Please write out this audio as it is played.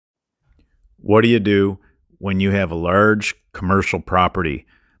What do you do when you have a large commercial property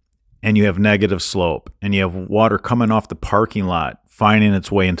and you have negative slope and you have water coming off the parking lot finding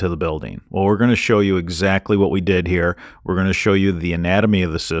its way into the building? Well, we're going to show you exactly what we did here. We're going to show you the anatomy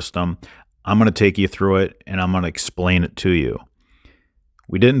of the system. I'm going to take you through it and I'm going to explain it to you.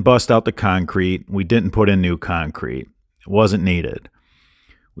 We didn't bust out the concrete. We didn't put in new concrete. It wasn't needed.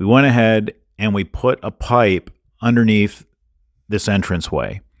 We went ahead and we put a pipe underneath this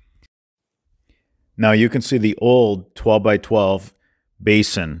entranceway. Now you can see the old 12 by 12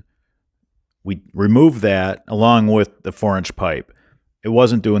 basin. We removed that along with the 4-inch pipe. It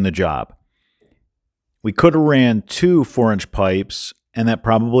wasn't doing the job. We could have ran 2 4-inch pipes and that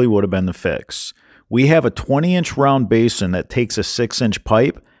probably would have been the fix. We have a 20-inch round basin that takes a 6-inch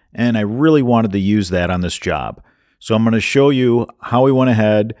pipe, and I really wanted to use that on this job. So I'm going to show you how we went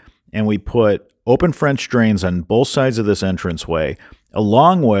ahead and we put open French drains on both sides of this entranceway,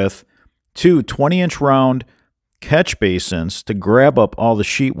 along with 2 20-inch round catch basins to grab up all the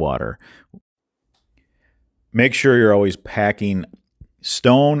sheet water. Make sure you're always packing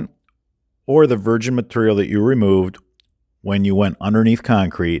stone or the virgin material that you removed when you went underneath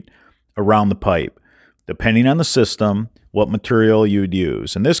concrete around the pipe, depending on the system, what material you'd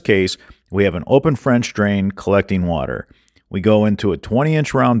use. In this case, we have an open French drain collecting water. We go into a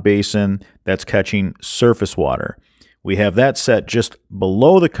 20-inch round basin that's catching surface water. We have that set just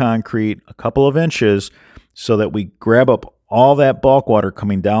below the concrete, a couple of inches, so that we grab up all that bulk water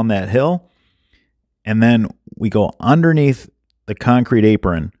coming down that hill, and then we go underneath the concrete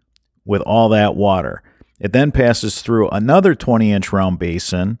apron with all that water. It then passes through another 20-inch round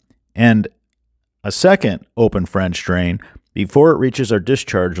basin and a second open French drain before it reaches our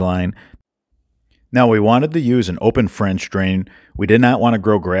discharge line. Now, we wanted to use an open French drain. We did not want to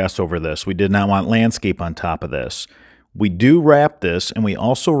grow grass over this. We did not want landscape on top of this. We do wrap this, and we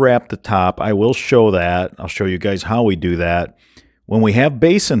also wrap the top. I will show that. I'll show you guys how we do that. When we have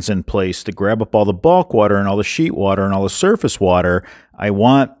basins in place to grab up all the bulk water and all the sheet water and all the surface water, I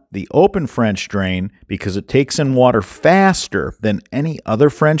want the open French drain, because it takes in water faster than any other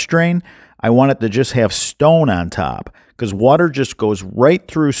French drain. I want it to just have stone on top, because water just goes right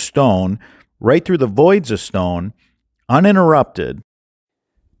through stone, right through the voids of stone, uninterrupted.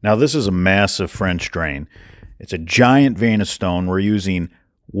 Now, this is a massive French drain. It's a giant vein of stone. We're using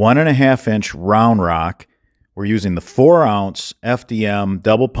 1.5-inch round rock. We're using the 4-ounce FDM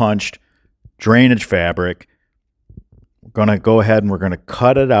double punched drainage fabric. We're going to go ahead and we're going to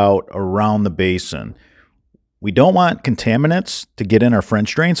cut it out around the basin. We don't want contaminants to get in our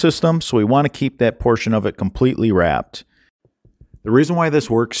French drain system, so we want to keep that portion of it completely wrapped. The reason why this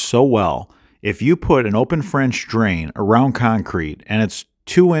works so well, if you put an open French drain around concrete and it's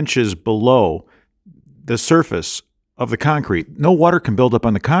 2 inches below the surface of the concrete, no water can build up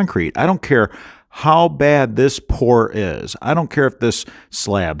on the concrete. I don't care how bad this pour is. I don't care if this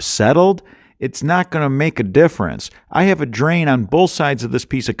slab settled. It's not going to make a difference. I have a drain on both sides of this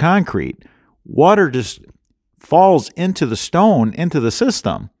piece of concrete. Water just falls into the stone, into the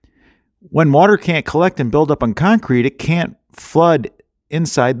system. When water can't collect and build up on concrete, it can't flood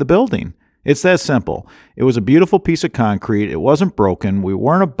inside the building. It's that simple. It was a beautiful piece of concrete. It wasn't broken. We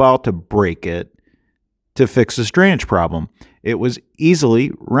weren't about to break it to fix this drainage problem. It was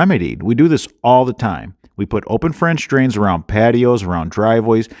easily remedied. We do this all the time. We put open French drains around patios, around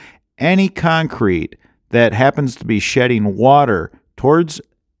driveways, any concrete that happens to be shedding water towards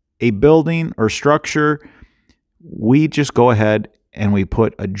a building or structure. We just go ahead and we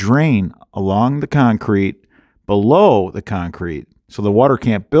put a drain along the concrete, below the concrete, so the water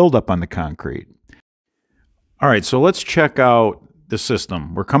can't build up on the concrete. All right, so let's check out the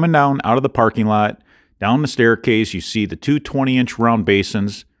system. We're coming down out of the parking lot. Down the staircase, you see the 2 20-inch round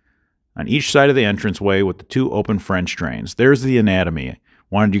basins on each side of the entranceway with the 2 open French drains. There's the anatomy.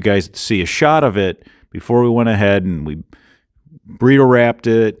 Wanted you guys to see a shot of it before we went ahead and we burrito wrapped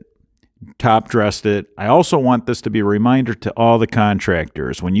it, top dressed it. I also want this to be a reminder to all the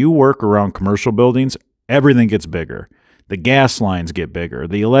contractors. When you work around commercial buildings, everything gets bigger. The gas lines get bigger,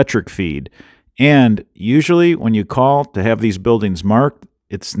 the electric feed. And usually when you call to have these buildings marked,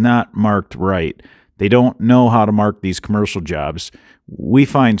 it's not marked right. They don't know how to mark these commercial jobs. We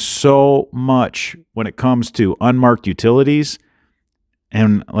find so much when it comes to unmarked utilities.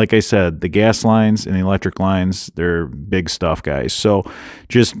 And like I said, the gas lines and the electric lines, they're big stuff, guys. So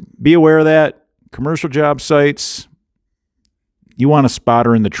just be aware of that. Commercial job sites, you want a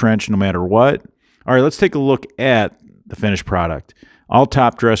spotter in the trench no matter what. All right, let's take a look at the finished product. All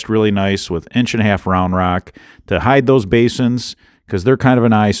top dressed really nice with 1.5-inch round rock to hide those basins because they're kind of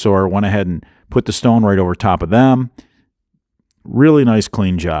an eyesore. Went ahead and put the stone right over top of them. Really nice,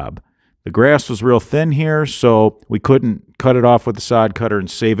 clean job. The grass was real thin here, so we couldn't cut it off with the sod cutter and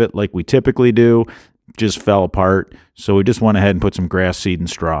save it like we typically do. Just fell apart, so we just went ahead and put some grass seed and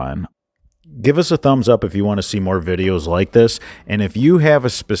straw in. Give us a thumbs up if you want to see more videos like this, and if you have a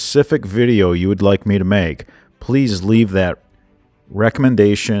specific video you would like me to make, please leave that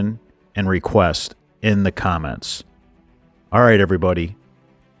recommendation and request in the comments. All right, everybody.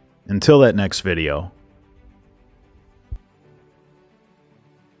 Until that next video.